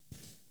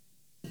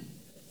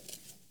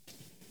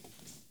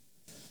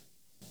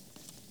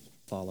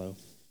follow.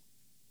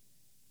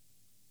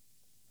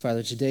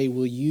 Father, today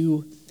will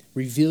you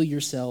reveal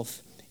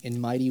yourself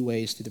in mighty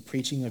ways through the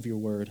preaching of your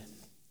word,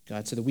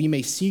 God, so that we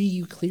may see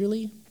you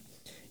clearly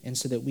and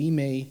so that we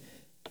may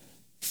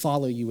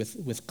follow you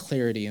with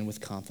clarity and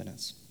with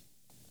confidence.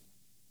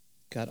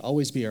 God,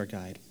 always be our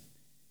guide.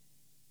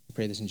 We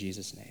pray this in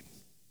Jesus' name.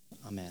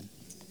 Amen.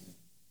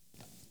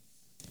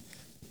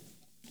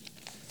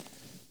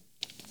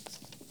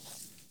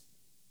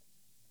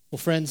 Well,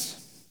 friends,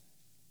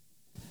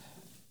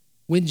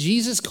 when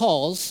Jesus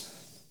calls,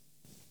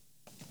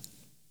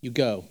 you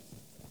go.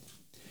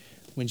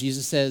 When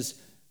Jesus says,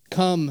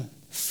 come,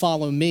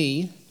 follow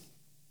me,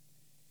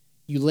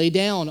 you lay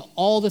down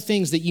all the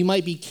things that you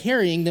might be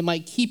carrying that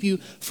might keep you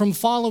from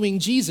following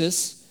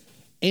Jesus,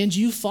 and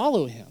you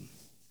follow him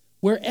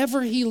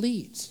wherever he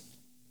leads.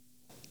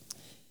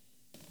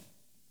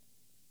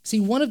 See,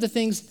 one of the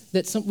things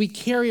that we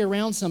carry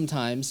around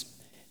sometimes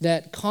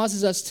that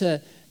causes us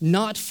to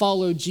not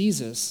follow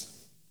Jesus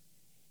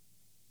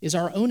is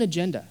our own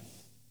agenda.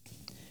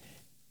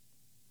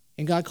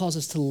 And God calls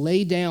us to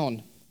lay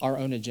down our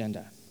own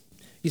agenda.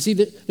 You see,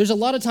 there's a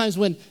lot of times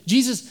when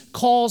Jesus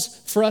calls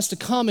for us to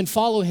come and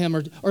follow him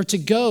or to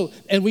go,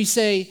 and we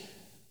say,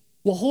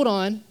 well, hold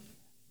on,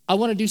 I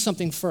want to do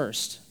something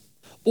first.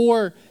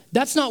 Or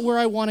that's not where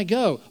I want to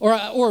go.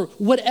 Or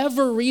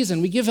whatever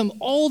reason. We give him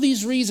all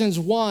these reasons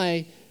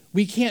why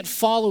we can't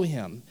follow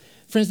him.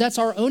 Friends, that's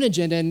our own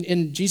agenda,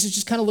 and Jesus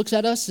just kind of looks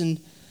at us and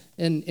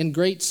in a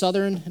great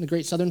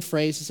southern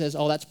phrase, he says,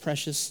 "Oh, that's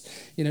precious.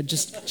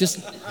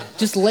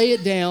 Just lay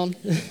it down.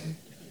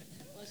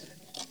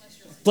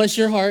 Bless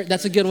your heart."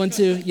 That's a good one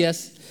too.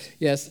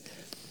 Yes.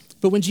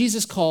 But when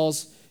Jesus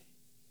calls,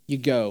 you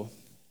go.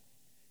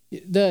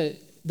 The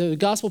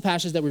gospel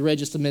passage that we read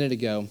just a minute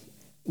ago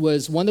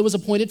was one that was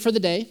appointed for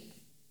the day,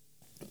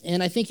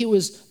 and I think it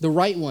was the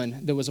right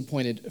one that was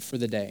appointed for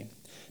the day.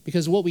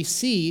 Because what we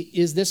see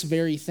is this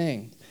very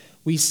thing.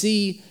 We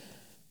see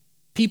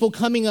people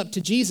coming up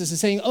to Jesus and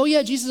saying, oh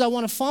yeah, Jesus, I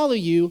want to follow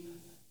you,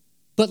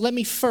 but let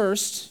me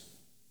first,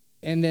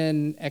 and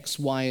then X,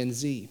 Y, and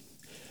Z.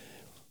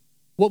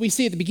 What we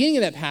see at the beginning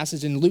of that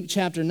passage in Luke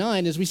chapter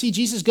 9 is we see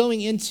Jesus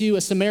going into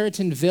a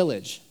Samaritan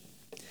village.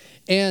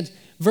 And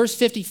verse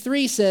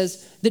 53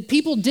 says that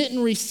people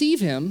didn't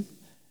receive him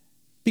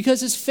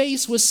because his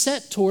face was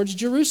set towards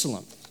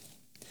Jerusalem.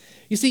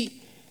 You see,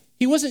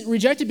 he wasn't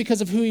rejected because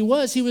of who he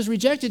was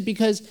rejected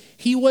because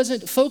he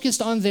wasn't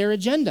focused on their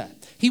agenda.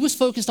 He was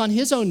focused on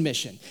his own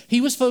mission. He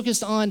was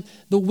focused on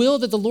the will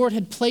that the Lord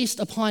had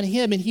placed upon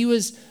him, and he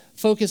was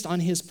focused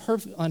on his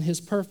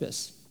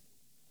purpose.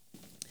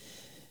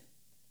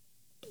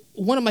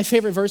 One of my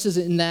favorite verses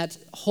in that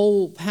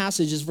whole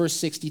passage is verse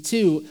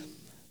 62.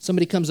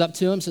 Somebody comes up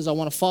to him, says, I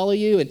want to follow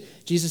you. And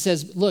Jesus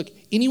says, look,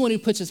 anyone who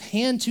puts his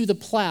hand to the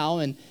plow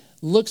and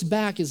looks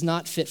back is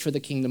not fit for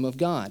the kingdom of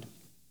God.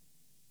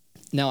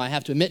 Now, I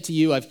have to admit to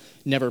you, I've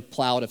never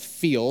plowed a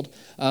field.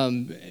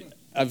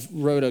 I've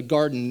rowed a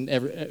garden.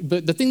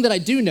 But the thing that I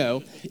do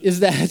know is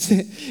that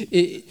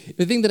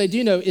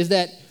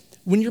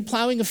when you're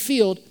plowing a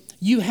field,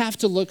 you have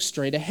to look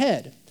straight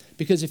ahead.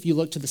 Because if you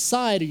look to the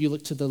side, or you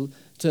look to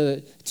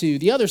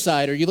the other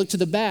side, or you look to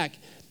the back,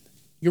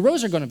 your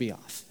rows are going to be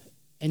off.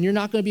 And you're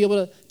not going to be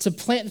able to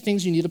plant the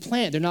things you need to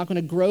plant. They're not going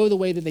to grow the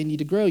way that they need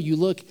to grow. You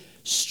look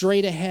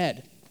straight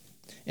ahead.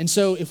 And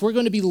so if we're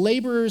going to be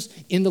laborers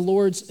in the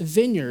Lord's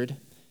vineyard,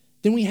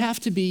 then we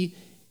have to be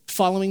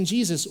following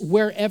Jesus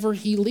wherever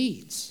he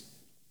leads.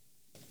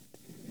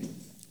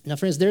 Now,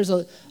 friends, there's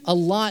a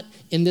lot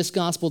in this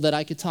gospel that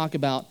I could talk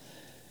about,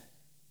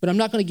 but I'm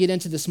not going to get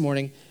into this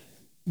morning.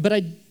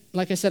 But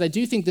like I said, I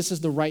do think this is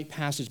the right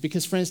passage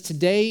because, friends,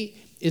 today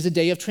is a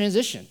day of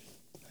transition.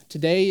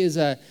 Today is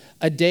a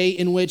day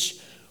in which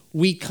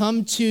we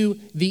come to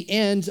the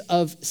end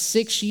of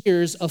 6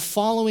 years of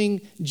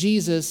following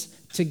Jesus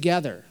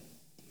together.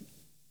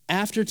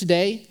 After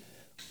today,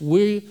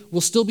 we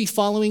will still be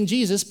following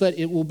Jesus, but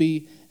it will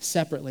be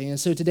separately. And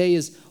so today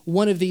is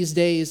one of these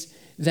days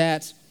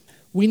that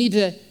we need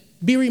to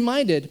be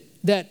reminded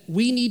that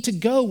we need to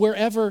go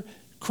wherever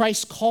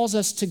Christ calls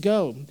us to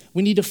go.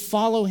 We need to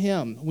follow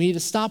him. We need to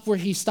stop where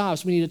he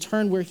stops. We need to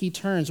turn where he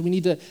turns. We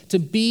need to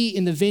be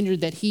in the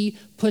vineyard that he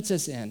puts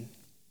us in.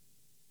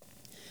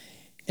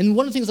 And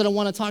one of the things that I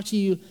want to talk to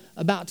you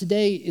about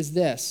today is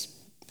this.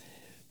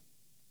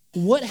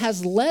 What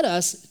has led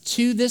us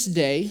to this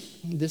day,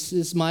 this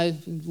is my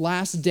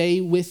last day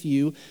with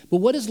you, but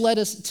what has led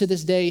us to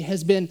this day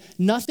has been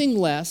nothing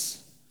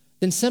less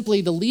than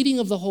simply the leading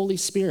of the Holy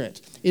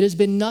Spirit. It has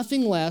been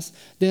nothing less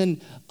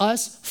than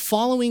us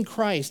following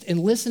Christ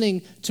and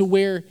listening to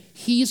where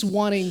he's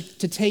wanting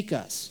to take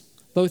us,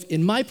 both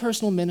in my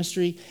personal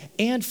ministry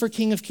and for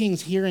King of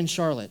Kings here in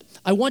Charlotte.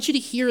 I want you to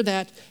hear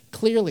that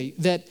clearly,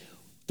 that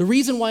the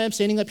reason why I'm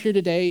standing up here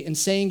today and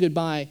saying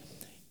goodbye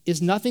is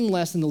nothing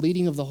less than the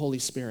leading of the Holy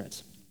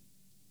Spirit.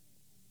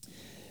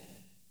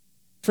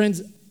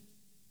 Friends,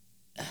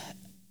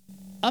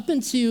 up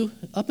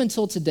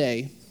until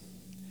today,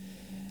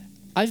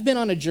 I've been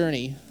on a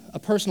journey, a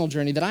personal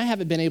journey that I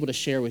haven't been able to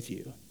share with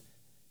you.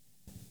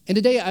 And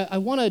today I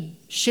want to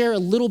share a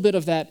little bit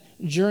of that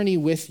journey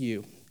with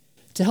you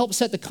to help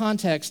set the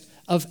context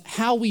of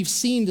how we've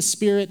seen the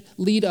Spirit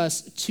lead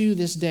us to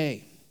this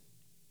day.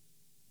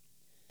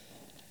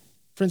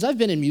 Friends, I've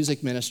been in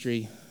music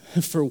ministry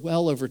for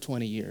well over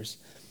 20 years.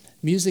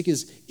 Music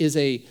is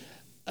a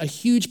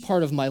huge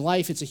part of my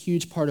life. It's a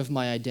huge part of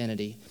my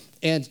identity.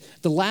 And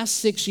the last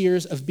 6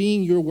 years of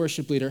being your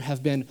worship leader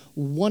have been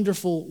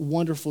wonderful,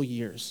 wonderful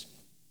years.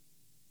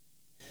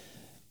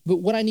 But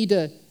what I need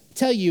to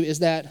tell you is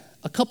that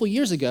a couple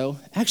years ago,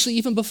 actually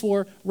even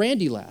before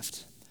Randy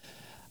left,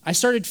 I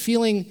started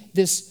feeling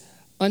this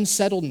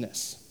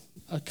unsettledness,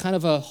 a kind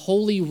of a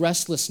holy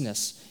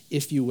restlessness,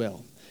 if you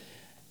will.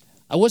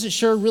 I wasn't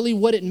sure really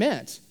what it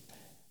meant.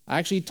 I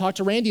actually talked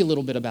to Randy a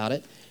little bit about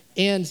it,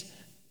 and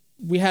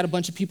we had a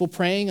bunch of people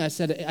praying. I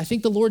said, I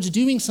think the Lord's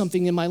doing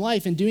something in my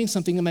life and doing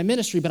something in my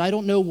ministry, but I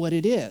don't know what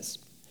it is.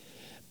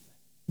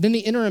 Then the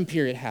interim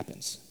period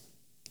happens,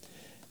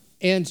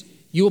 and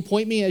you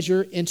appoint me as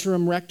your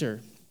interim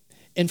rector.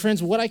 And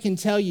friends, what I can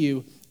tell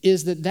you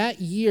is that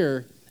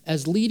year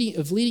of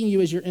leading you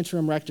as your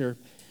interim rector,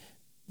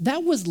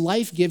 that was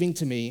life-giving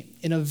to me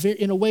in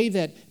a way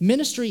that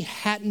ministry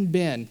hadn't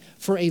been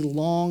for a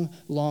long,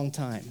 long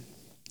time.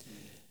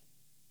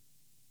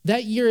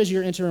 That year as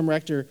your interim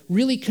rector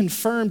really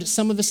confirmed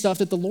some of the stuff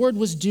that the Lord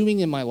was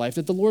doing in my life,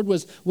 that the Lord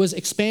was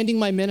expanding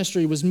my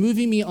ministry, was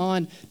moving me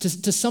on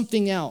to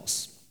something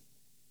else.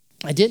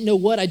 I didn't know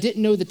what, I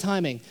didn't know the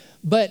timing,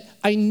 but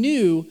I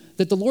knew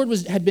that the Lord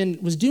was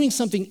doing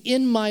something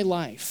in my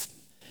life,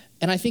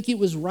 and I think it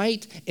was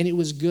right and it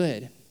was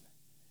good.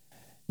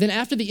 Then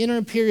after the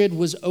interim period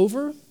was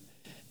over,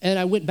 and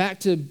I went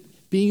back to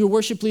being your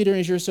worship leader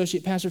and as your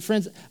associate pastor,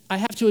 friends, I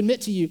have to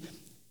admit to you,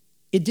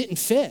 it didn't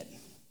fit.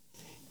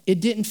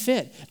 It didn't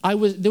fit.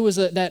 There was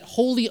that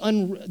holy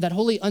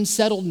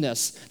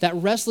unsettledness, that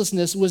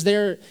restlessness was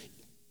there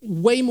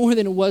way more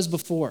than it was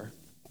before.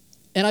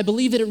 And I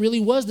believe that it really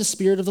was the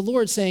Spirit of the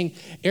Lord saying,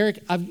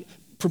 Eric,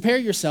 prepare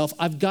yourself.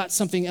 I've got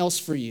something else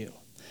for you.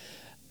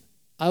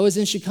 I was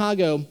in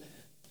Chicago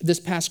this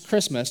past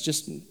Christmas,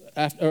 just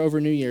over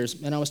New Year's,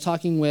 and I was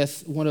talking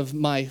with one of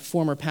my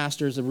former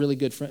pastors, a really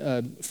good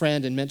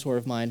friend and mentor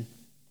of mine,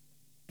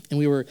 and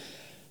we were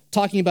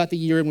talking about the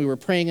year, and we were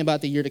praying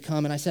about the year to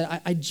come, and I said,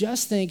 I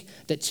just think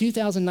that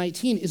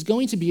 2019 is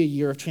going to be a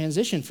year of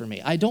transition for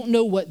me. I don't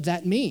know what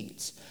that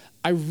means.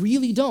 I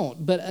really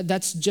don't, but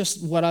that's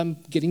just what I'm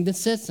getting the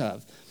sense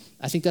of.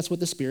 I think that's what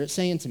the Spirit's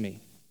saying to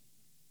me.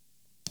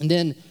 And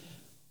then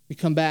we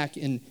come back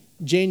in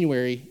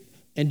January,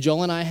 and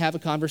Joel and I have a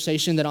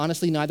conversation that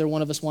honestly neither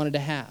one of us wanted to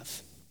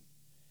have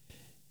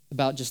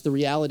about just the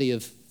reality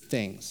of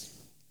things.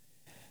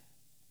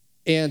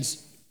 And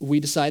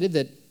we decided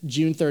that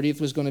June 30th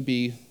was going to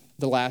be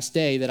the last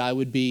day that I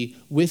would be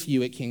with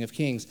you at King of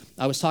Kings.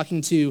 I was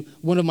talking to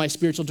one of my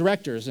spiritual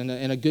directors and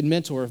a good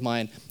mentor of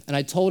mine, and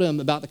I told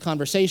him about the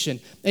conversation,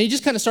 and he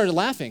just kind of started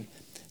laughing.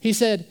 He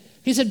said,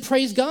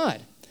 praise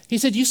God. He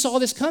said, you saw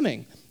this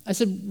coming. I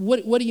said,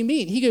 what do you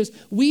mean? He goes,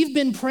 we've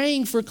been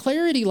praying for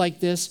clarity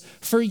like this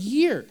for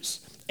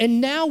years,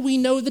 and now we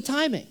know the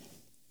timing.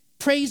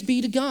 Praise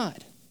be to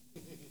God.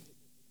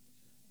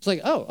 It's like,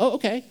 oh,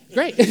 okay,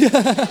 great.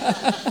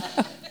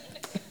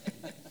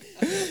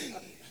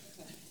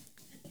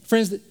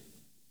 Friends,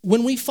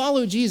 when we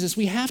follow Jesus,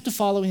 we have to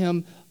follow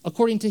him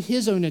according to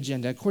his own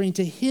agenda, according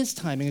to his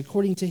timing,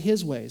 according to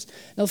his ways.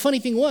 Now, the funny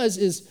thing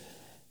is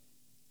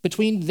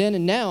between then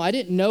and now, I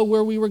didn't know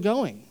where we were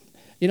going.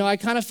 You know, I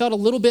kind of felt a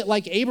little bit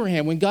like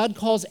Abraham. When God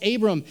calls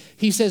Abram,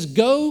 he says,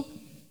 go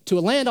to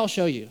a land I'll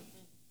show you.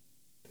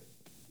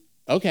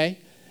 Okay.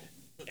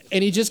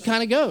 And he just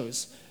kind of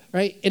goes,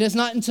 right? And it's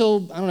not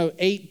until,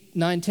 8,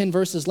 9, 10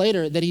 verses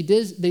later that he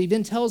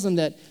then tells him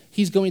that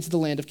he's going to the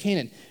land of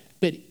Canaan.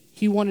 But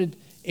he wanted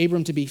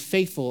Abram to be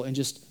faithful and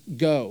just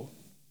go.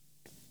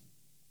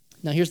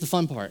 Now, here's the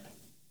fun part.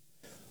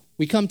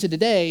 We come to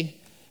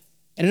today,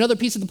 and another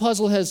piece of the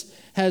puzzle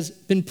has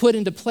been put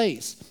into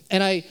place.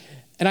 And I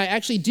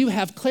actually do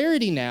have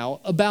clarity now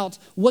about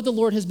what the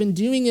Lord has been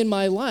doing in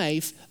my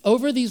life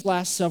over these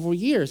last several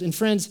years. And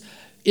friends,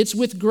 it's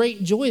with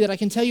great joy that I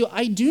can tell you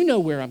I do know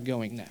where I'm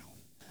going now.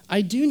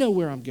 I do know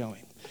where I'm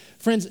going.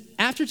 Friends,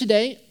 after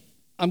today,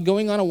 I'm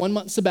going on a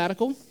 1-month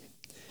sabbatical.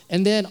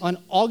 And then on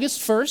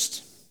August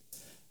 1st,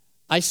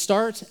 I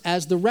start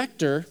as the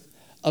rector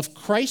of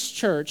Christ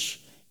Church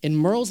in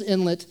Murrells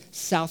Inlet,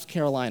 South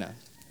Carolina.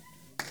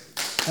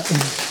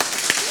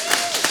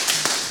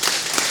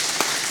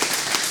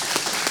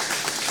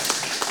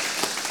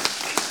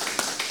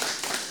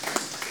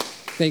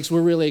 Thanks, we're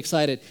really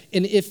excited.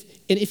 And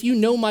if you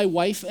know my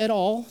wife at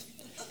all,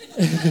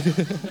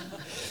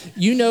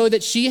 you know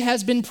that she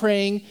has been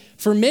praying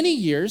for many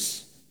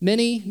years,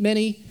 many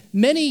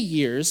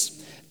years,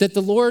 that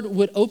the Lord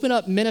would open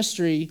up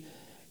ministry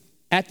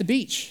at the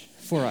beach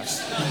for us.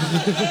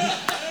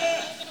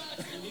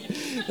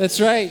 That's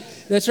right.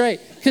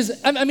 Because,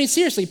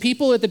 seriously,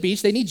 people at the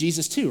beach, they need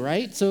Jesus too,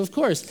 right? So, of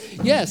course,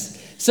 yes.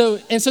 So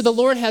the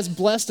Lord has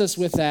blessed us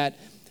with that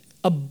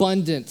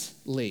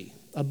abundantly.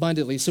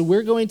 So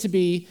we're going to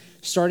be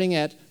starting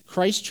at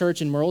Christ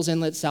Church in Murrells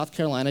Inlet, South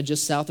Carolina,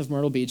 just south of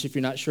Myrtle Beach, if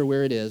you're not sure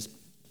where it is.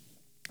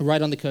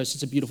 Right on the coast.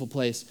 It's a beautiful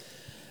place.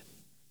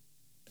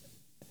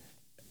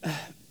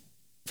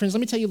 Friends, let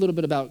me tell you a little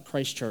bit about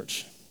Christ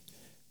Church.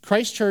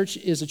 Christ Church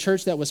is a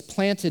church that was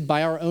planted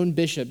by our own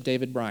bishop,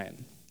 David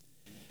Bryan.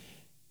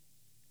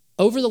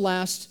 Over the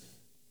last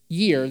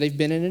year, they've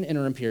been in an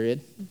interim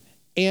period,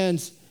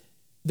 and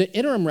the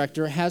interim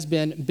rector has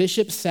been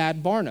Bishop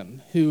Thad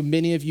Barnum, who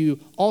many of you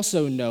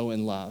also know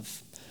and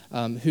love,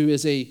 who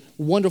is a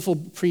wonderful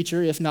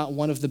preacher, if not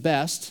one of the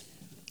best.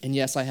 And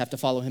yes, I have to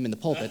follow him in the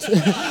pulpit.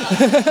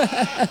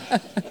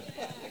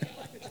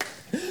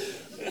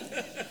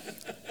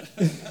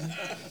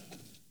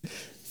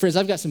 Friends,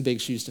 I've got some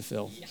big shoes to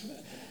fill.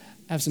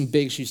 I have some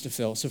big shoes to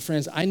fill. So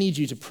friends, I need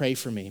you to pray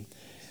for me.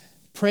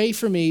 Pray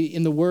for me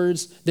in the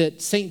words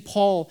that St.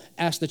 Paul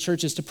asked the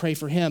churches to pray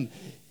for him,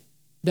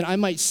 that I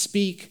might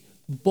speak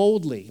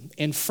boldly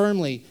and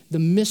firmly the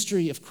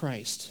mystery of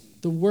Christ,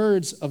 the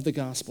words of the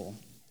gospel.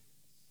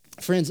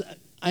 Friends,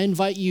 I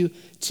invite you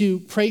to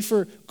pray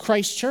for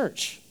Christ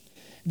Church,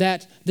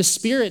 that the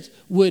Spirit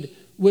would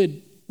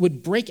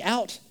break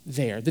out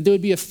there, that there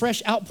would be a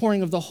fresh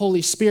outpouring of the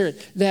Holy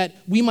Spirit, that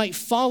we might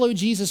follow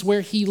Jesus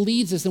where he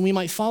leads us, and we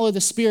might follow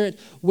the Spirit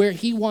where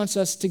he wants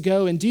us to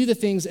go and do the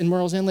things in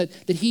Murrells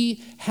Inlet that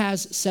he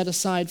has set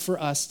aside for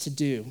us to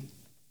do.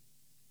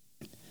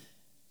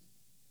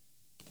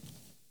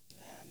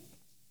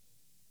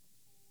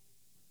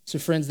 So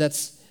friends,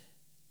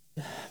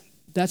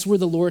 that's where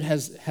the Lord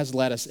has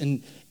led us.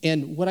 And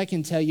what I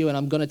can tell you, and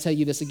I'm going to tell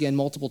you this again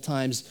multiple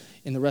times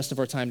in the rest of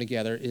our time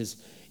together, is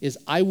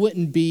I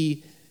wouldn't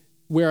be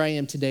where I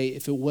am today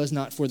if it was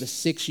not for the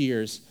 6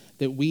 years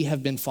that we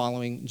have been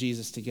following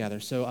Jesus together.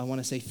 So I want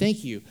to say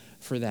thank you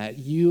for that.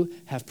 You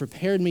have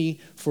prepared me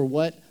for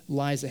what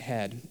lies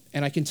ahead.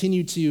 And I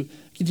continue to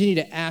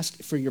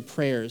ask for your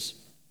prayers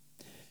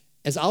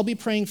as I'll be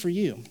praying for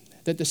you,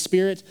 that the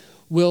Spirit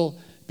will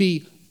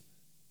be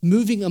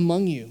moving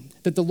among you,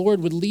 that the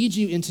Lord would lead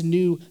you into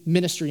new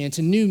ministry,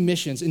 into new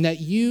missions, and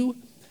that you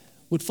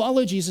would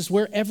follow Jesus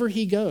wherever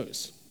he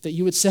goes, that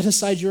you would set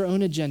aside your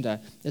own agenda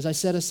as I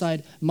set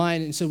aside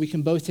mine, and so we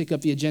can both take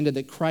up the agenda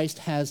that Christ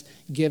has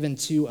given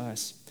to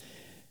us.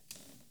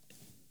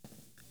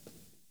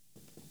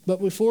 But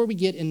before we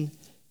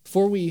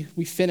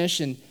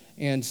finish and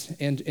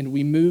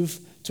we move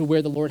to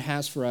where the Lord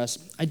has for us,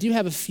 I do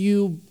have a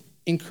few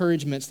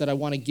encouragements that I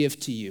want to give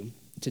to you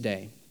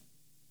today.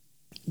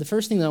 The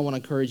first thing that I want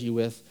to encourage you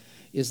with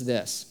is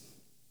this.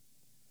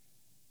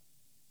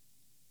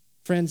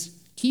 Friends,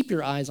 keep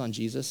your eyes on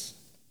Jesus.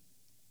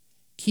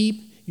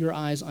 Keep your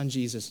eyes on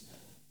Jesus.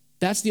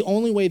 That's the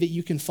only way that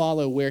you can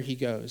follow where he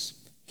goes.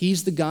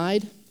 He's the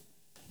guide.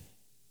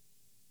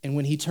 And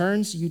when he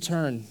turns, you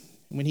turn.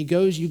 When he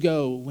goes, you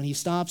go. When he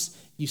stops,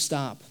 you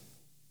stop.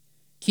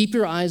 Keep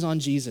your eyes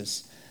on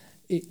Jesus.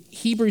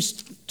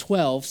 Hebrews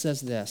 12 says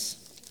this.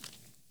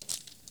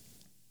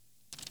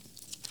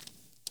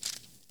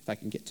 If I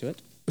can get to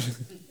it.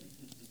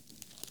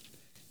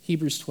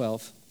 Hebrews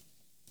 12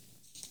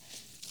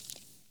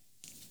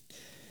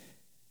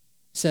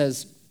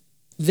 says,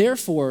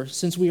 therefore,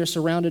 since we are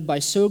surrounded by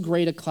so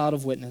great a cloud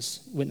of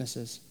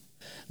witnesses,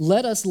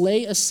 let us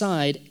lay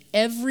aside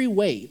every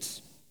weight,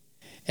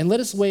 and let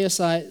us lay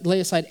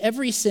aside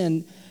every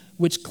sin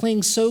which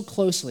clings so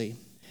closely,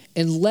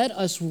 and let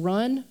us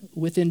run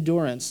with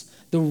endurance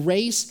the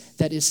race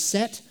that is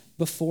set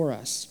before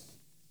us.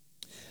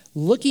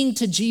 Looking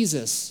to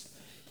Jesus.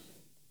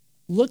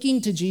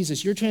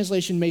 Your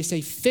translation may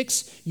say,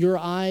 fix your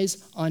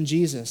eyes on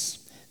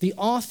Jesus, the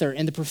author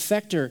and the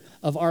perfecter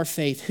of our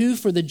faith, who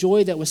for the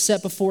joy that was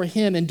set before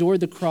him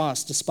endured the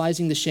cross,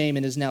 despising the shame,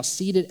 and is now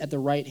seated at the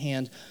right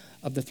hand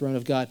of the throne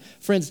of God.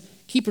 Friends,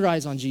 keep your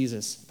eyes on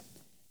Jesus.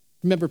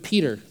 Remember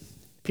Peter.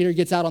 Peter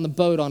gets out on the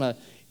boat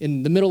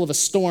in the middle of a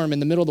storm, in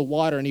the middle of the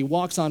water, and he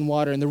walks on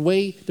water. And the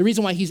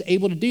reason why he's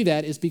able to do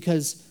that is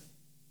because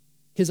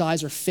his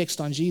eyes are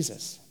fixed on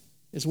Jesus.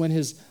 Is when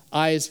his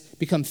eyes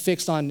become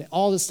fixed on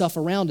all the stuff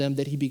around him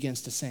that he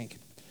begins to sink.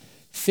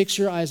 Fix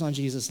your eyes on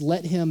Jesus.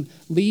 Let him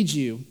lead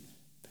you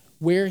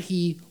where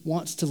he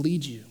wants to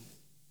lead you.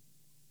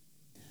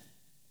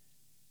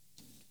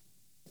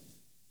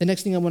 The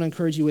next thing I want to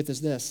encourage you with is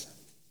this.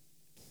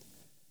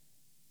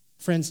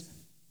 Friends,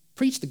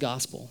 preach the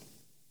gospel.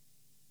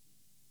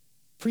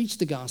 Preach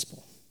the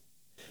gospel.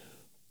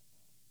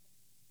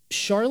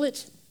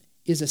 Charlotte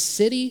is a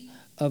city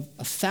of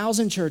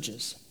 1,000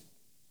 churches.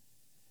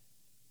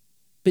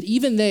 But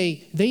even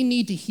they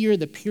need to hear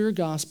the pure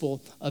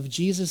gospel of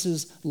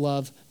Jesus'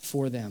 love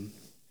for them.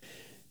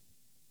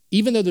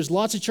 Even though there's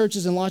lots of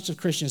churches and lots of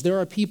Christians, there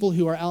are people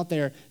who are out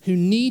there who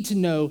need to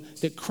know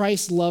that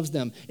Christ loves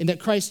them and that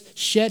Christ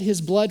shed his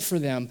blood for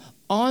them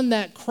on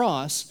that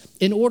cross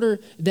in order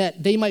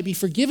that they might be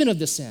forgiven of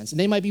the sins and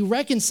they might be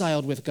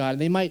reconciled with God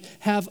and they might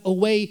have a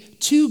way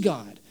to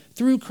God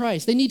through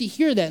Christ. They need to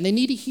hear that, and they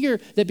need to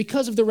hear that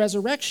because of the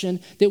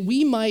resurrection that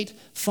we might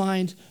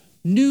find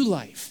new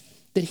life,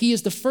 that he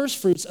is the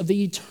first fruits of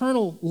the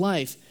eternal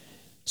life.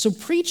 So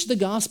preach the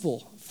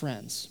gospel,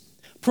 friends.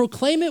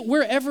 Proclaim it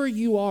wherever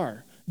you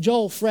are.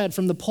 Joel, Fred,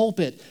 from the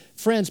pulpit,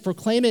 friends,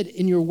 proclaim it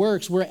in your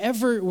works,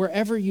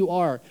 wherever you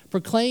are.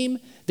 Proclaim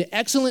the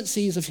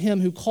excellencies of him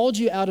who called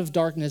you out of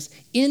darkness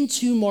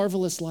into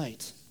marvelous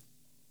light.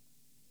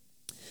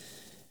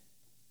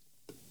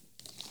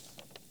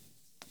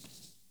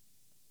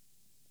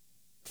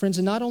 Friends,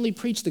 and not only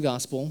preach the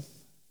gospel,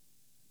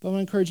 but I want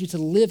to encourage you to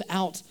live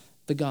out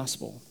the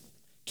gospel.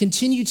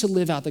 Continue to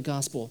live out the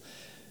gospel.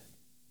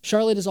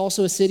 Charlotte is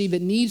also a city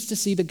that needs to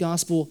see the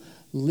gospel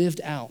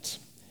lived out.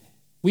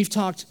 We've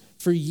talked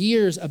for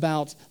years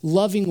about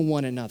loving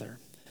one another,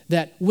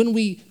 that when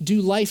we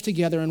do life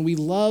together and we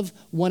love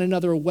one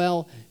another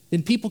well,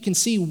 then people can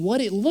see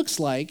what it looks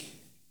like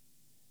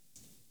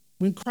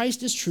when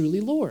Christ is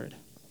truly Lord.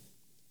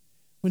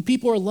 When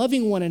people are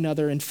loving one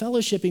another and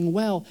fellowshipping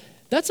well,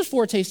 that's a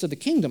foretaste of the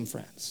kingdom,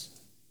 friends.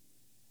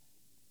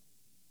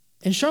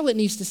 And Charlotte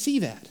needs to see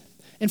that.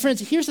 And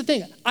friends, here's the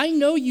thing. I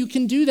know you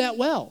can do that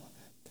well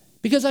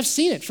because I've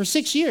seen it for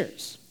 6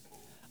 years.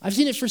 I've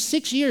seen it for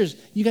 6 years,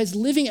 you guys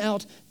living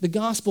out the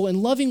gospel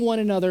and loving one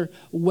another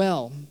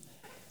well.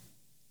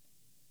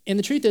 And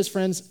the truth is,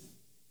 friends,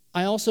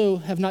 I also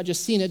have not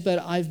just seen it, but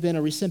I've been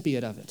a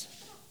recipient of it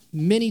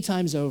many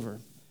times over.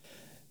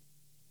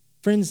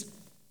 Friends,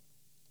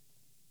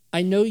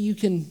 I know you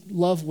can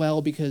love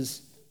well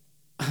because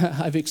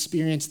I've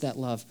experienced that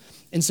love.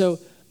 And so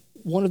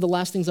one of the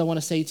last things I want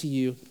to say to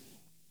you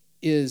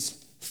is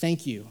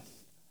thank you.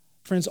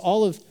 Friends,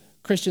 all of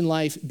Christian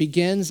life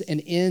begins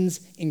and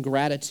ends in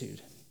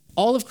gratitude.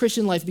 All of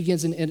Christian life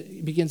begins and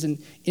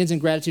ends in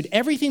gratitude.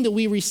 Everything that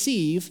we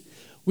receive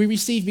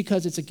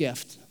because it's a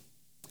gift.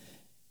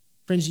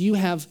 Friends, you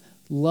have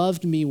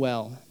loved me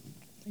well.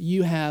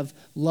 You have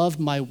loved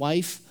my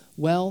wife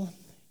well.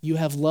 You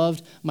have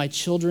loved my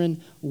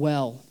children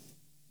well.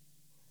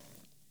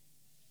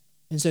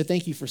 And so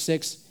thank you for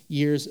 6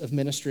 years of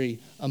ministry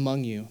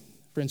among you.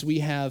 Friends, we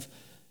have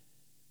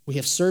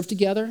served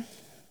together.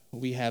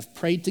 We have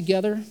prayed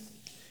together.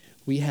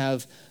 We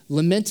have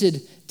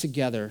lamented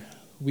together.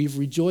 We've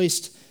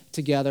rejoiced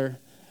together.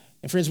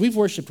 And friends, we've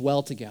worshiped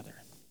well together.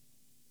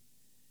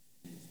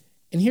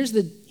 And here's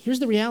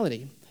the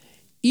reality.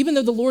 Even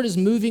though the Lord is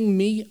moving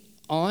me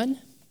on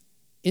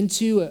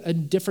into a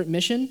different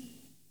mission,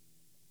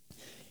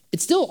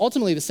 it's still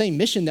ultimately the same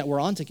mission that we're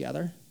on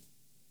together.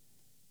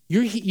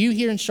 You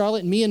here in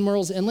Charlotte and me in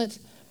Murrells Inlet,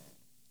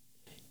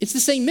 it's the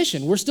same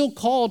mission. We're still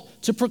called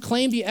to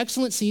proclaim the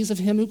excellencies of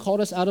him who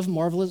called us out of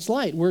marvelous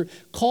light. We're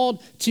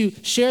called to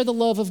share the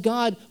love of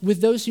God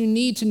with those who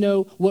need to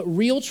know what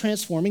real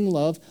transforming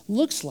love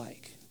looks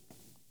like.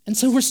 And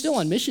so we're still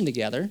on mission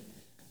together,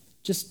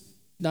 just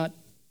not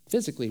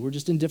physically. We're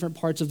just in different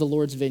parts of the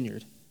Lord's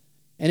vineyard.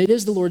 And it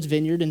is the Lord's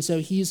vineyard, and so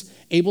he's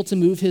able to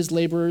move his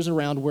laborers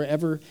around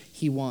wherever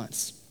he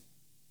wants.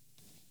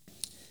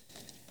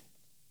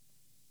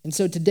 And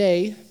so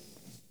today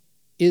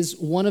is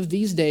one of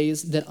these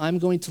days that I'm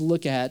going to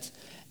look at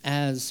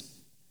as,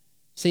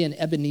 say, an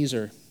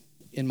Ebenezer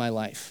in my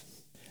life,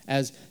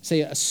 as,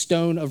 say, a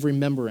stone of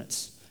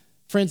remembrance.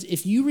 Friends,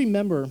 if you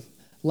remember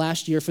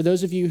last year, for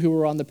those of you who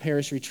were on the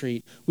parish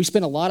retreat, we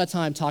spent a lot of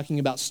time talking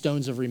about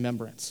stones of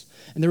remembrance.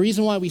 And the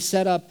reason why we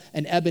set up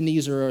an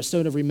Ebenezer or a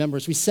stone of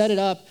remembrance, we set it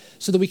up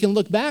so that we can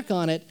look back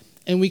on it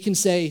and we can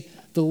say,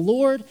 the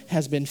Lord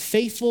has been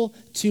faithful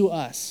to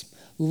us.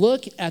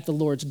 Look at the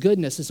Lord's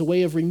goodness as a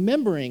way of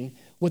remembering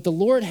what the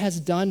Lord has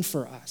done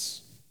for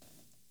us.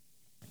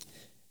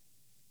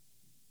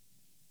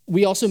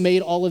 We also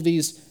made all of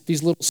these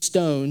little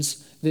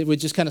stones that were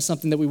just kind of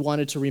something that we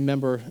wanted to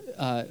remember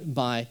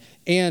by.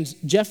 And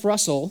Jeff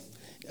Russell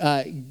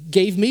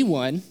gave me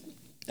one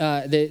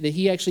that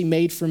he actually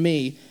made for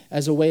me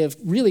as a way of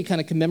really kind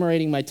of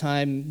commemorating my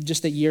time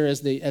just a year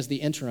as the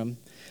interim.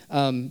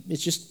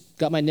 It's just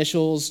got my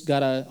initials,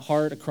 got a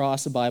heart, a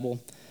cross, a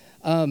Bible.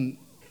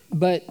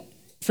 But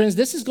friends,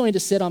 this is going to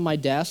sit on my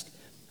desk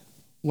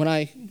when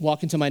I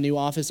walk into my new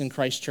office in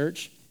Christ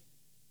Church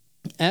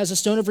as a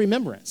stone of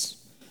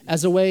remembrance,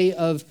 as a way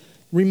of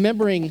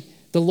remembering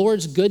the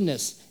Lord's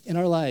goodness in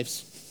our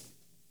lives.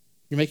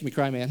 You're making me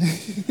cry, man.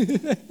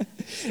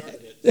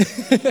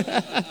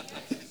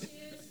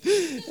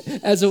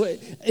 As a way,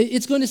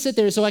 it's going to sit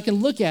there so I can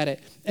look at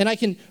it, and I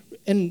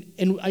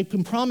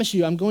can promise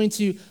you, I'm going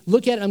to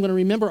look at it, I'm going to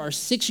remember our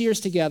 6 years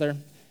together,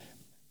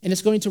 and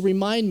it's going to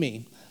remind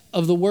me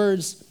of the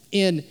words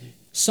in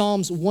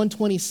Psalms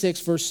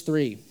 126, verse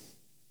 3.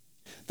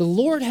 The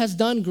Lord has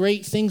done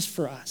great things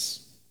for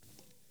us,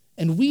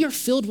 and we are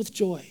filled with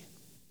joy.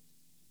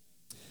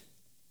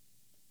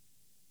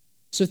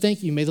 So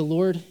thank you. May the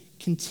Lord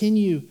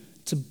continue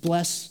to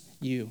bless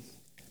you.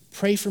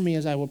 Pray for me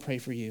as I will pray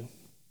for you.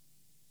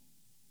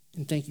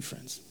 And thank you,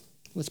 friends.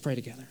 Let's pray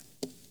together.